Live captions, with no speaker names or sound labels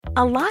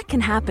A lot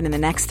can happen in the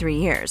next 3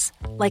 years.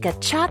 Like a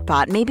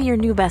chatbot may be your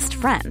new best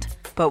friend.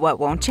 But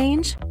what won't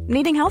change?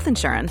 Needing health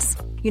insurance.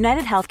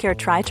 United Healthcare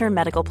Tri-Term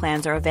Medical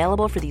Plans are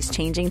available for these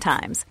changing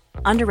times.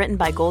 Underwritten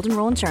by Golden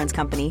Rule Insurance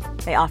Company,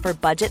 they offer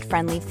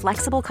budget-friendly,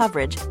 flexible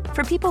coverage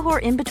for people who are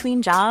in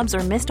between jobs or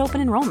missed open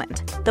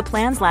enrollment. The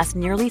plans last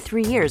nearly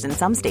 3 years in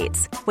some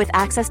states, with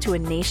access to a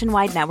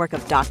nationwide network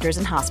of doctors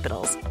and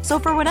hospitals. So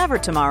for whatever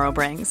tomorrow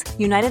brings,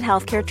 United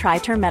Healthcare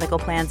Tri-Term Medical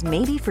Plans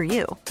may be for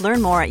you.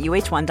 Learn more at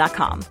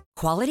uh1.com.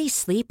 Quality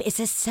sleep is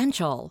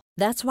essential.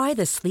 That's why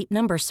the Sleep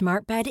Number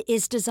Smart Bed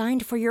is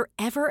designed for your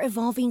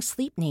ever-evolving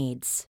sleep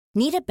needs.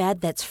 Need a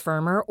bed that's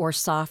firmer or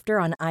softer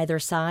on either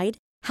side?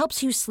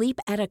 Helps you sleep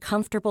at a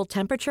comfortable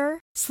temperature?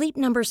 Sleep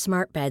Number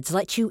Smart Beds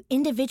let you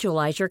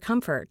individualize your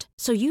comfort,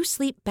 so you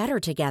sleep better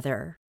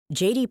together.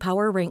 J.D.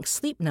 Power ranks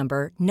Sleep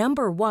Number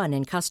number 1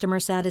 in customer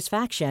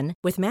satisfaction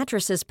with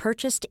mattresses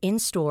purchased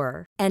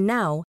in-store. And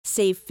now,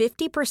 save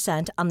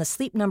 50% on the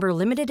Sleep Number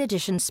Limited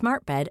Edition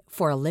Smart Bed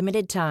for a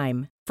limited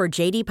time. For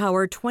J.D.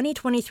 Power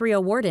 2023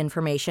 award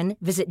information,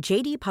 visit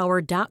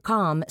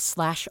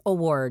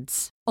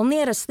jdpower.com/awards.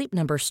 Only at a Sleep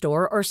Number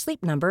store or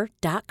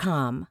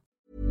sleepnumber.com.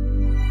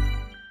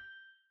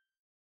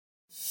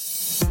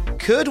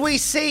 Could we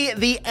see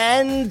the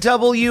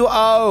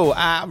NWO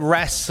at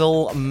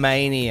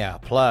WrestleMania?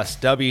 Plus,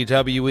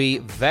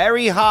 WWE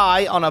very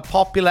high on a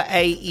popular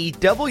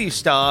AEW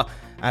star,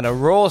 and a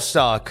Raw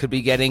star could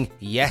be getting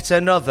yet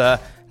another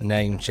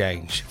name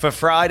change. For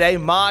Friday,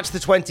 March the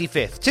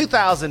 25th,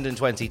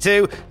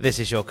 2022, this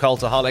is your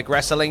Cultaholic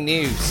Wrestling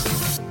News.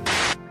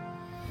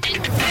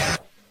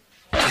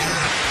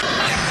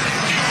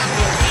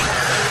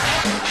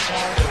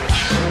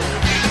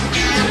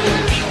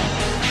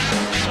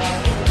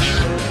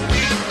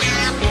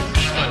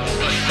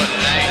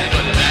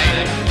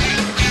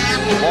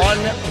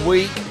 1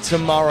 week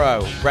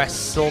tomorrow,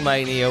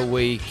 WrestleMania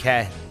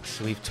weekend.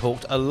 We've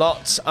talked a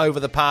lot over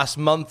the past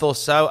month or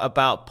so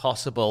about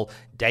possible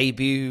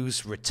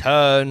debuts,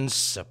 returns,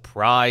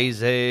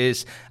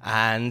 surprises,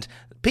 and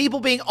people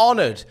being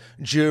honoured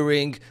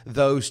during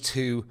those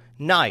two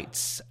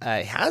nights.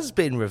 It has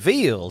been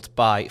revealed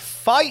by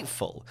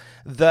Fightful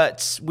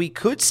that we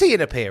could see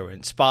an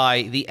appearance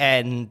by the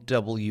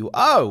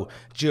NWO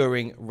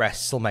during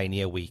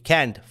WrestleMania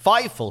weekend.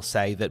 Fightful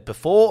say that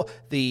before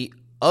the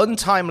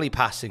untimely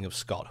passing of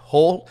Scott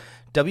Hall,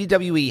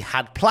 WWE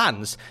had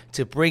plans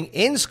to bring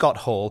in Scott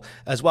Hall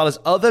as well as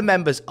other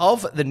members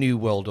of the New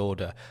World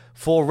Order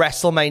for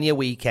WrestleMania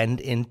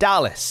weekend in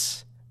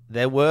Dallas.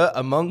 There were,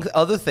 among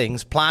other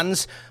things,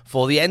 plans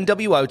for the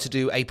NWO to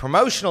do a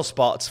promotional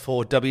spot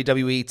for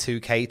WWE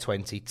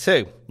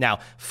 2K22. Now,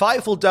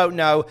 Fightful don't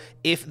know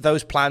if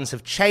those plans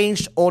have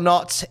changed or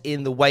not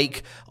in the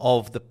wake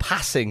of the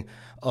passing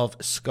of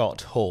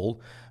Scott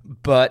Hall,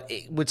 but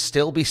it would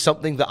still be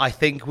something that I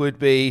think would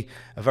be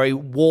a very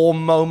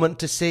warm moment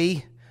to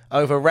see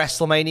over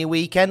WrestleMania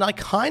weekend. I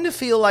kind of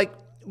feel like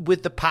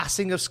with the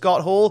passing of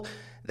Scott Hall,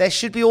 there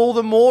should be all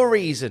the more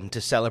reason to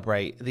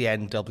celebrate the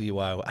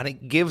NWO, and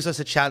it gives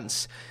us a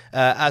chance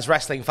as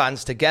wrestling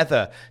fans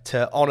together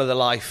to honor the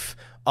life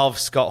of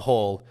Scott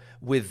Hall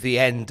with the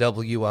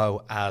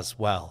NWO as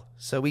well.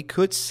 So we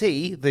could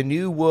see the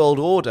New World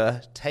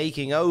Order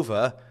taking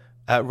over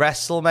at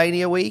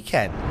WrestleMania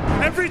weekend.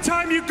 Every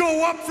time you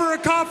go up for a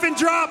coffin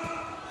drop,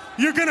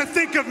 you're gonna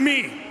think of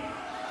me.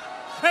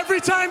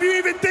 Every time you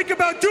even think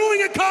about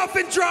doing a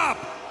coffin drop,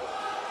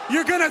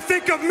 you're gonna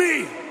think of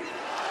me.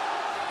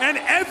 And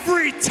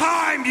every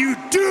time you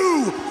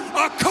do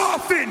a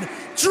coffin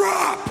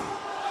drop,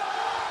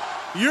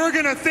 you're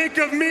gonna think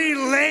of me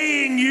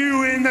laying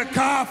you in the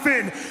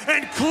coffin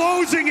and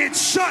closing it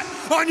shut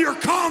on your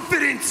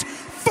confidence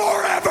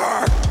forever.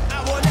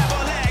 I will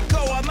never let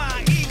go of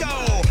my ego,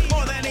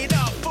 more than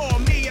enough for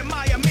me and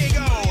my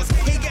amigos.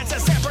 He gets a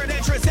separate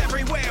entrance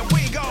everywhere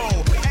we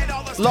go.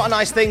 A lot of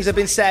nice things have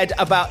been said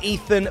about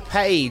Ethan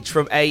Page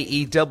from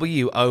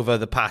AEW over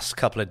the past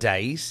couple of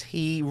days.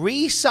 He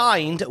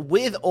re-signed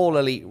with All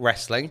Elite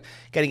Wrestling,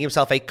 getting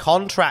himself a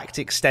contract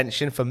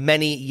extension for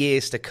many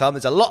years to come.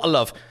 There's a lot of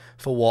love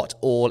for what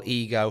All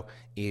Ego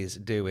is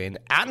doing.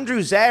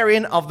 Andrew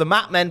Zarian of the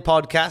Mat Men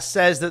podcast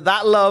says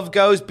that love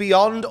goes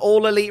beyond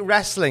All Elite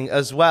Wrestling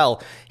as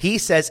well. He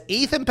says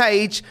Ethan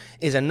Page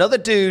is another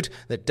dude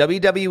that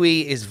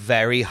WWE is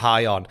very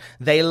high on.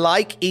 They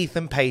like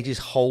Ethan Page's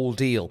whole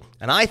deal,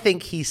 and I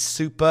think he's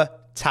super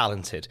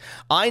talented.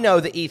 I know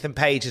that Ethan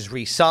Page has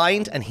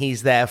re-signed and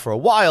he's there for a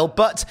while,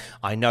 but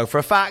I know for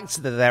a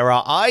fact that there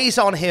are eyes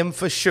on him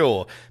for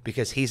sure,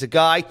 because he's a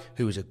guy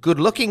who is a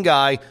good-looking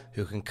guy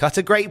who can cut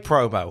a great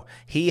promo.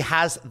 He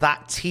has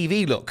that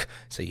TV look,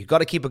 so you've got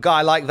to keep a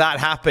guy like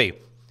that happy.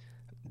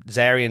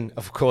 Zarian,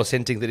 of course,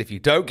 hinting that if you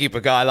don't keep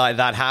a guy like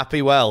that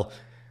happy, well,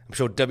 I'm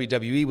sure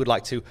WWE would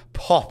like to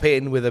pop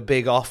in with a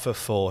big offer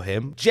for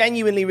him.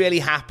 Genuinely really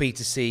happy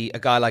to see a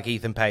guy like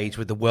Ethan Page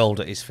with the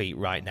world at his feet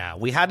right now.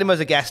 We had him as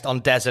a guest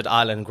on Desert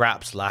Island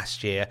Graps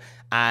last year,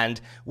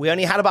 and we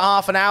only had about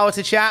half an hour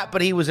to chat,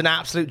 but he was an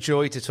absolute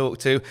joy to talk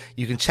to.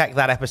 You can check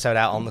that episode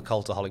out on the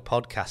Cultaholic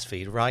podcast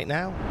feed right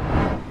now.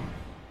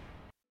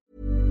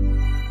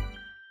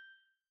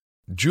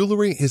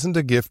 Jewelry isn't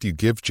a gift you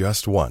give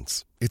just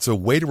once. It's a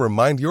way to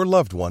remind your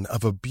loved one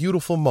of a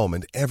beautiful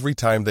moment every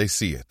time they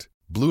see it.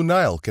 Blue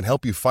Nile can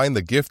help you find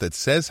the gift that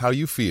says how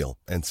you feel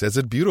and says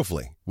it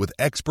beautifully, with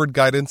expert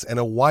guidance and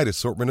a wide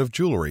assortment of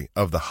jewelry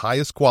of the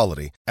highest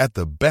quality at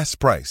the best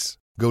price.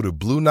 Go to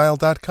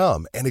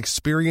BlueNile.com and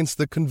experience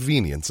the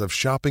convenience of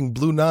shopping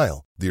Blue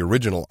Nile, the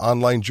original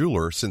online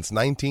jeweler since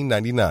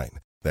 1999.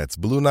 That's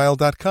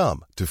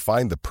BlueNile.com to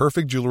find the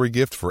perfect jewelry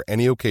gift for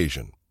any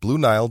occasion.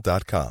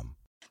 BlueNile.com.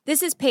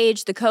 This is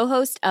Paige, the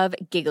co-host of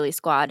Giggly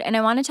Squad, and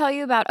I want to tell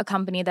you about a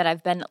company that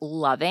I've been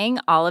loving,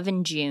 Olive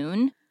 &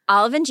 June.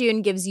 Olive &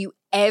 June gives you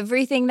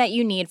everything that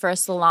you need for a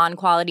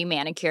salon-quality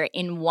manicure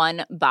in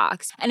one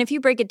box. And if you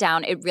break it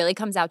down, it really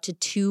comes out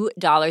to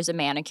 $2 a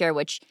manicure,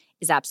 which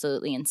is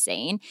absolutely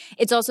insane.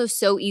 It's also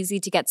so easy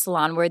to get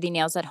salon-worthy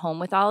nails at home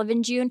with Olive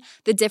 & June.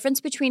 The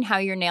difference between how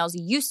your nails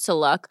used to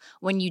look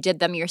when you did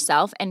them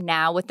yourself and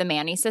now with the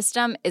Mani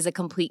system is a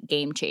complete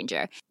game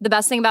changer. The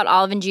best thing about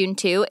Olive & June,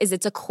 too, is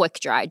it's a quick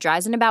dry.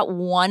 Dries in about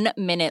 1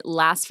 minute,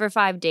 lasts for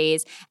 5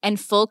 days, and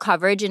full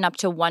coverage in up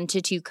to 1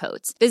 to 2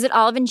 coats. Visit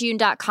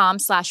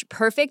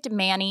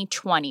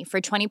oliveandjune.com/perfectmani20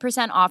 for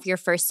 20% off your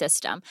first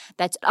system.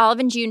 That's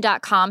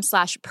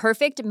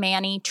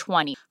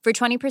oliveandjune.com/perfectmani20 for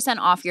 20%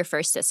 off your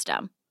first system.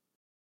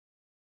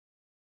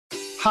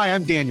 Hi,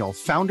 I'm Daniel,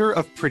 founder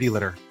of Pretty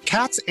Litter.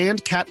 Cats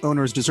and cat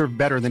owners deserve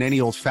better than any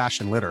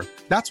old-fashioned litter.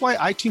 That's why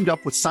I teamed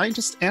up with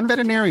scientists and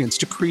veterinarians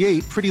to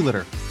create Pretty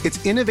Litter.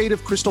 Its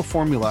innovative crystal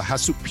formula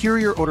has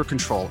superior odor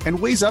control and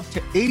weighs up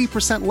to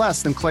 80%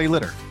 less than clay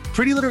litter.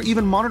 Pretty Litter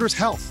even monitors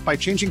health by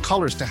changing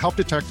colors to help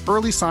detect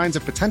early signs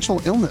of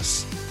potential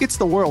illness. It's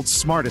the world's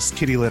smartest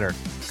kitty litter.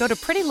 Go to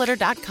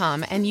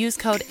prettylitter.com and use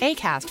code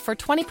ACAST for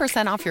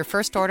 20% off your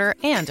first order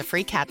and a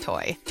free cat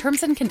toy.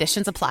 Terms and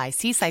conditions apply.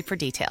 See site for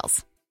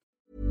details.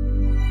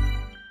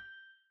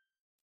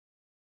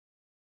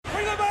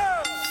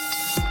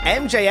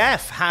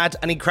 MJF had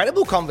an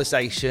incredible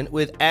conversation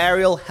with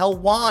Ariel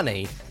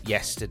Helwani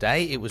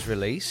yesterday. It was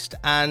released,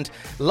 and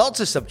lots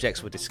of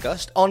subjects were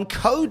discussed. On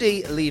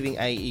Cody leaving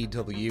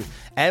AEW,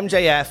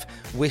 MJF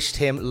wished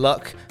him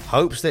luck,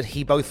 hopes that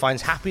he both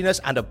finds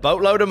happiness and a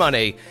boatload of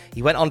money.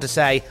 He went on to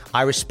say,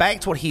 "I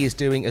respect what he is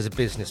doing as a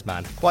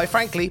businessman. Quite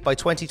frankly, by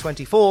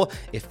 2024,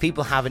 if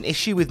people have an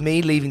issue with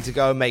me leaving to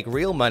go and make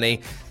real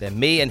money, then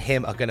me and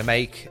him are going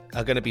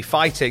to be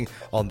fighting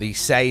on the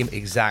same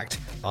exact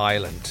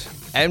island."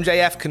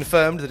 MJF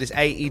confirmed that his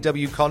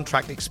AEW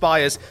contract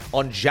expires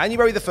on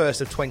January the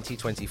 1st of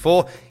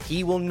 2024.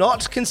 He will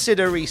not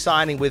consider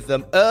re-signing with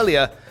them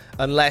earlier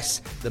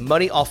unless the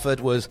money offered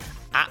was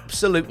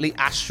absolutely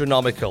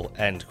astronomical,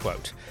 end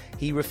quote.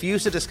 He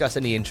refused to discuss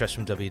any interest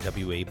from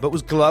WWE, but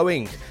was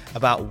glowing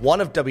about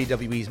one of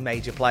WWE's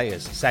major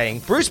players, saying,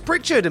 "Bruce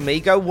Pritchard and me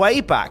go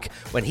way back.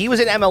 When he was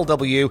in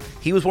MLW,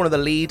 he was one of the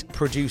lead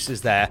producers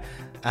there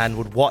and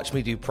would watch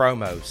me do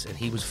promos, and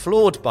he was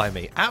floored by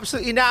me,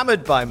 absolutely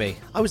enamored by me.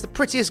 I was the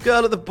prettiest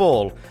girl at the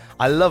ball.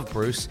 I love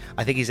Bruce.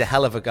 I think he's a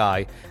hell of a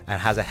guy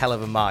and has a hell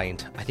of a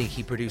mind. I think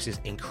he produces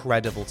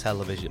incredible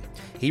television."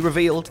 He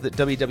revealed that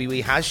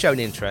WWE has shown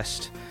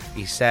interest.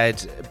 He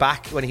said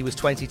back when he was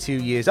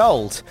 22 years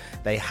old,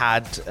 they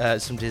had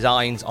some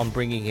designs on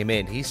bringing him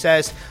in. He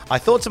says, "I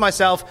thought to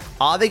myself,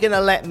 are they going to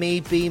let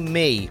me be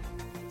me?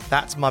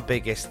 That's my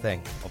biggest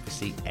thing."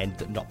 Obviously,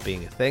 ended up not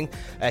being a thing.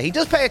 He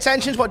does pay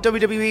attention to what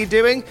WWE are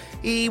doing.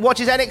 He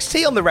watches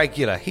NXT on the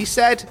regular. He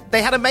said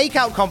they had a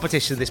makeout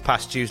competition this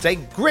past Tuesday.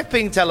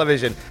 Gripping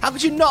television. How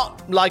could you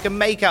not like a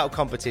makeout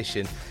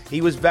competition?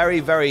 He was very,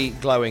 very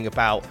glowing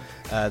about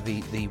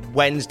the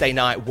Wednesday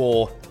Night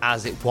War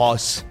as it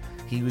was.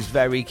 He was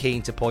very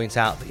keen to point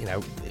out that,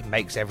 it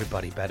makes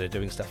everybody better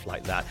doing stuff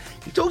like that.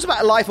 He talks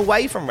about a life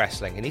away from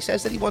wrestling, and he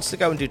says that he wants to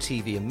go and do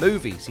TV and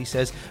movies. He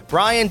says,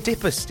 "Brian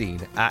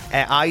Dipperstein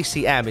at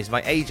ICM is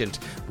my agent.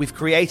 We've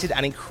created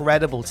an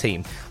incredible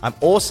team. I'm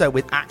also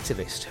with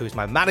Activist, who is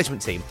my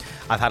management team.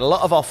 I've had a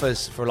lot of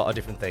offers for a lot of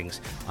different things.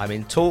 I'm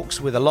in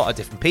talks with a lot of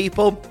different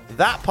people.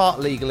 That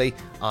part legally,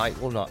 I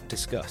will not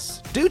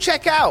discuss." Do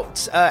check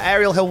out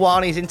Ariel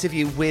Helwani's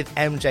interview with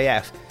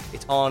MJF.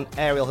 It's on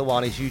Ariel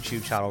Helwani's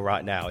YouTube channel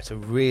right now. It's a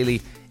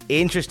really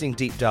interesting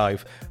deep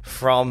dive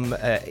from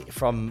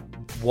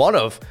one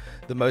of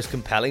the most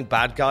compelling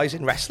bad guys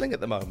in wrestling at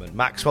the moment,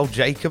 Maxwell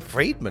Jacob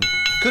Friedman.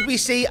 Could we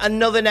see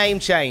another name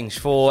change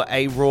for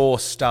a Raw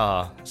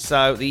star?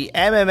 So the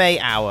MMA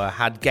Hour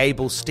had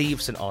Gable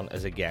Steveson on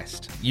as a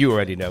guest. You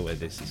already know where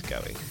this is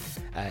going.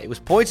 It was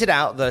pointed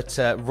out that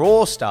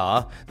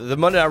the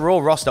Monday Night Raw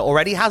roster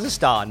already has a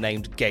star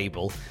named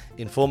Gable,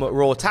 in former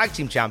Raw Tag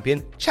Team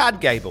Champion Chad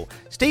Gable.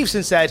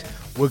 Steveson said,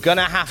 "We're going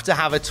to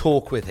have a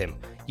talk with him.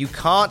 You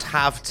can't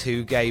have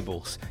two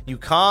Gables. You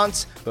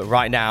can't, but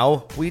right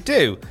now we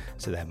do.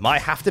 So there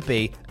might have to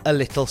be a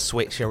little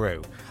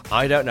switcheroo."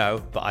 I don't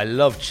know, but I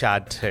love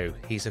Chad too.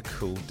 He's a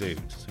cool dude.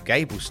 So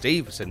Gable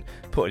Steveson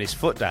putting his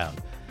foot down,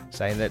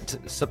 saying that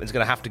something's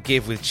going to have to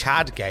give with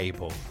Chad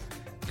Gable.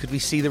 Could we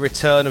see the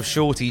return of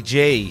Shorty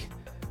G?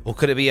 Or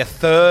could it be a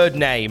third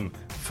name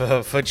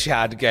for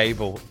Chad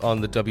Gable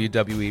on the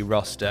WWE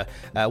roster.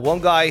 One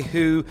guy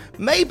who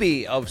may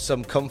be of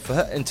some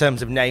comfort in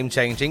terms of name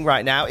changing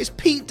right now is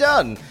Pete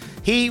Dunne.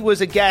 He was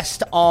a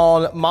guest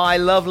on My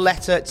Love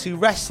Letter to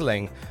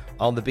Wrestling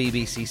on the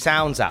BBC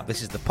Sounds app.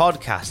 This is the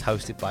podcast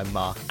hosted by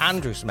Mark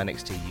Andrews from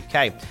NXT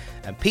UK.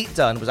 And Pete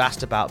Dunne was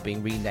asked about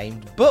being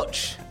renamed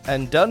Butch.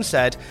 And Dunne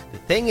said, "The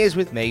thing is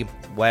with me,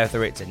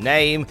 whether it's a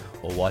name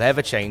or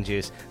whatever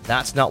changes,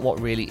 that's not what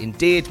really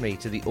endeared me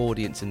to the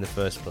audience in the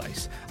first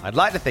place. I'd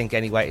like to think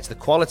anyway it's the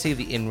quality of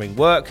the in-ring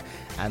work,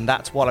 and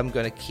that's what I'm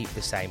going to keep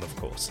the same, of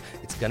course.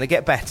 It's going to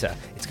get better.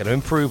 It's going to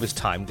improve as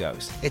time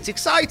goes. It's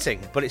exciting,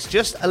 but it's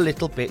just a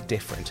little bit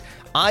different.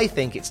 I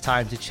think it's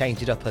time to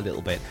change it up a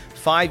little bit.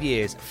 5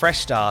 years, fresh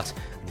start,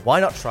 and why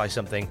not try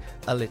something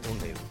a little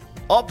new?"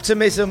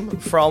 Optimism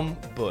from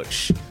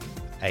Butch,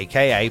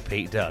 aka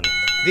Pete Dunne.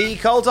 The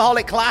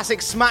Cultaholic Classic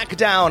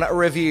SmackDown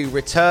review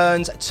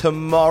returns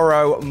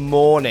tomorrow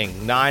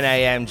morning, 9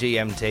 a.m.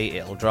 GMT.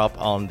 It'll drop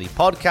on the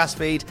podcast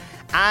feed,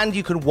 and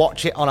you can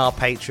watch it on our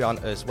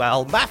Patreon as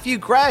well. Matthew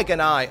Gregg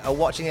and I are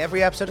watching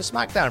every episode of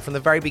SmackDown from the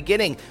very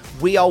beginning.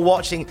 We are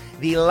watching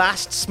the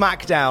last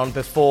SmackDown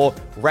before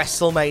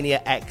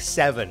WrestleMania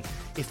X7.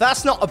 If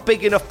that's not a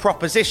big enough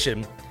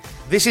proposition,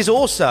 this is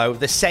also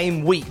the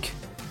same week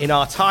in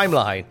our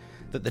timeline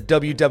that the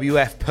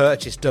WWF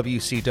purchased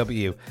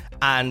WCW,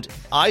 and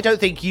I don't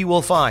think you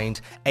will find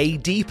a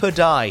deeper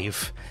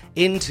dive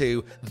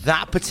into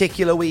that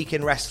particular week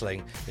in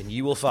wrestling than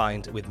you will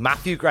find with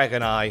Matthew Gregg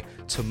and I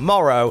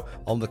tomorrow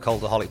on the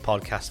Cultaholic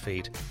podcast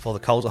feed for the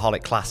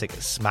Cultaholic Classic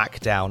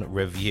SmackDown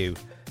review.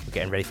 We're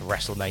getting ready for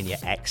WrestleMania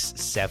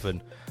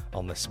X7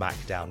 on the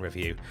SmackDown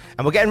review.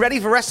 And we're getting ready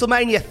for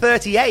WrestleMania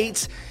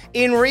 38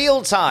 in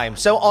real time.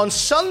 So on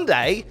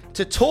Sunday,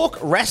 to talk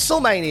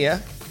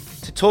WrestleMania,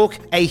 to talk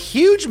a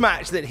huge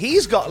match that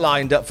he's got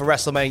lined up for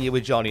WrestleMania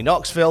with Johnny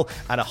Knoxville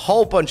and a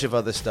whole bunch of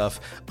other stuff,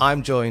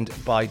 I'm joined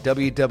by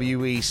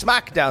WWE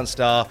SmackDown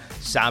star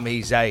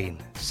Sami Zayn.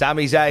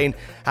 Sami Zayn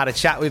had a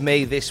chat with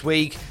me this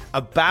week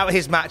about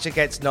his match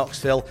against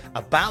Knoxville,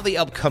 about the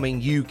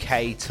upcoming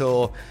UK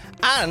tour,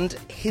 and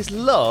his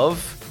love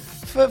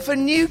for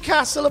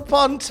Newcastle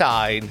upon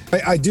Tyne.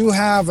 I do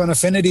have an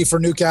affinity for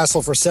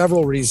Newcastle for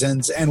several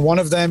reasons, and one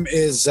of them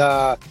is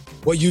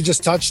what you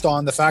just touched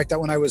on, the fact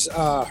that when I was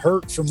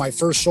hurt from my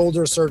first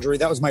shoulder surgery,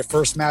 that was my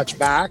first match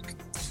back.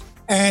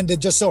 And it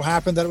just so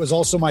happened that it was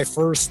also my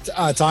first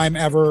time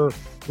ever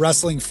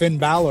wrestling Finn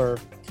Balor.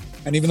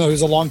 And even though he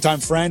was a longtime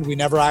friend, we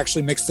never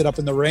actually mixed it up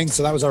in the ring.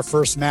 So that was our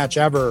first match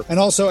ever. And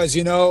also, as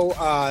you know,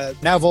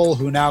 Neville,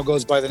 who now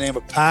goes by the name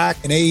of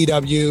Pac in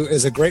AEW,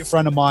 is a great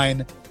friend of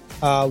mine,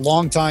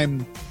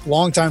 longtime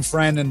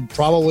friend, and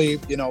probably,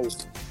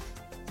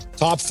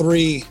 top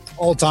 3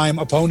 all-time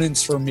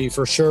opponents for me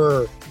for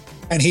sure.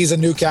 And he's a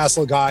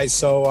Newcastle guy,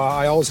 so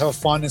I always have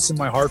fondness in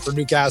my heart for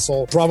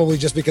Newcastle, probably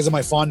just because of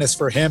my fondness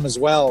for him as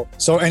well.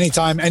 So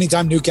anytime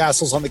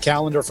Newcastle's on the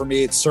calendar for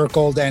me, it's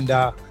circled, and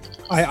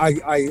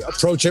I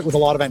approach it with a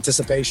lot of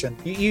anticipation.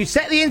 You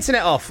set the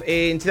internet off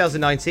in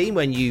 2019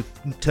 when you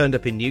turned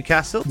up in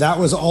Newcastle. That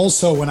was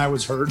also when I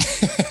was hurt.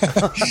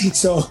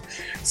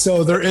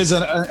 So there is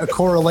a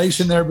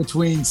correlation there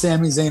between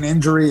Sami Zayn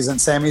injuries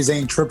and Sami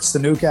Zayn trips to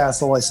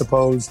Newcastle, I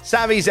suppose.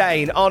 Sami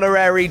Zayn,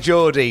 honorary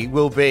Geordie,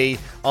 will be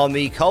on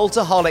the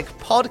Cultaholic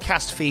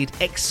podcast feed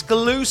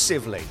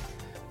exclusively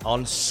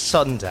on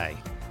Sunday.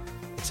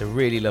 It's a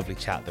really lovely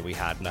chat that we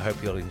had, and I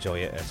hope you'll enjoy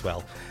it as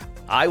well.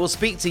 I will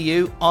speak to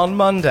you on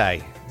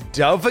Monday.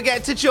 Don't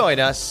forget to join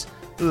us.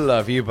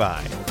 Love you,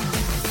 bye.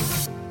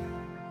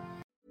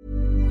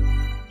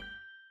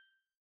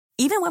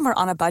 Even when we're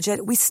on a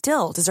budget, we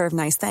still deserve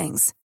nice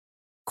things.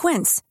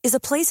 Quince is a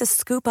place to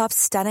scoop up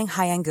stunning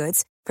high-end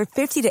goods for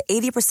 50 to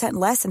 80%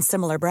 less than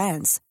similar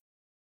brands.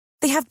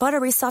 They have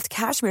buttery soft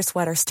cashmere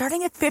sweaters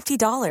starting at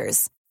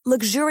 $50,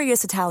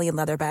 luxurious Italian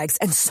leather bags,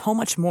 and so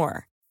much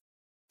more.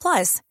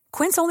 Plus,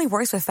 Quince only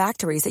works with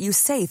factories that use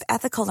safe,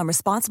 ethical, and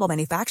responsible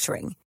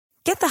manufacturing.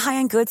 Get the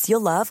high-end goods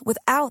you'll love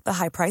without the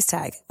high price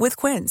tag with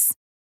Quince.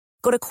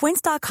 Go to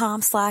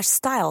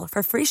quince.com/style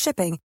for free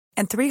shipping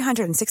and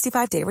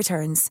 365-day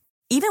returns.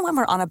 Even when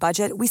we're on a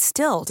budget, we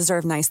still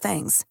deserve nice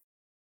things.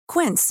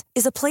 Quince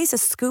is a place to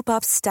scoop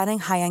up stunning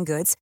high-end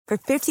goods for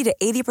 50 to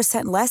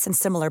 80% less than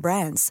similar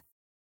brands.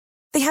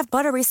 They have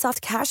buttery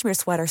soft cashmere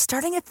sweaters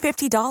starting at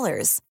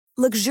 $50,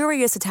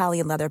 luxurious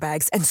Italian leather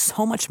bags, and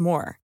so much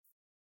more.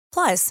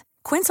 Plus,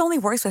 Quince only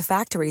works with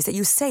factories that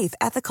use safe,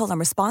 ethical, and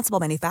responsible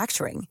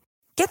manufacturing.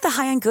 Get the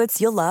high-end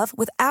goods you'll love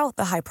without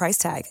the high price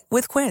tag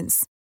with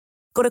Quince.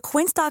 Go to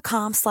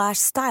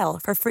quince.com/style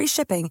for free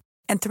shipping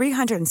and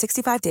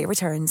 365-day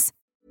returns.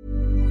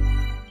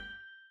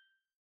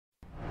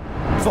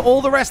 For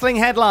all the wrestling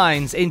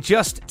headlines in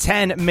just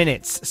 10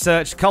 minutes,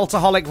 search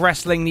Cultaholic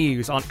Wrestling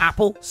News on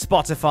Apple,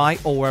 Spotify,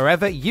 or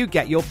wherever you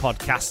get your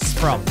podcasts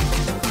from.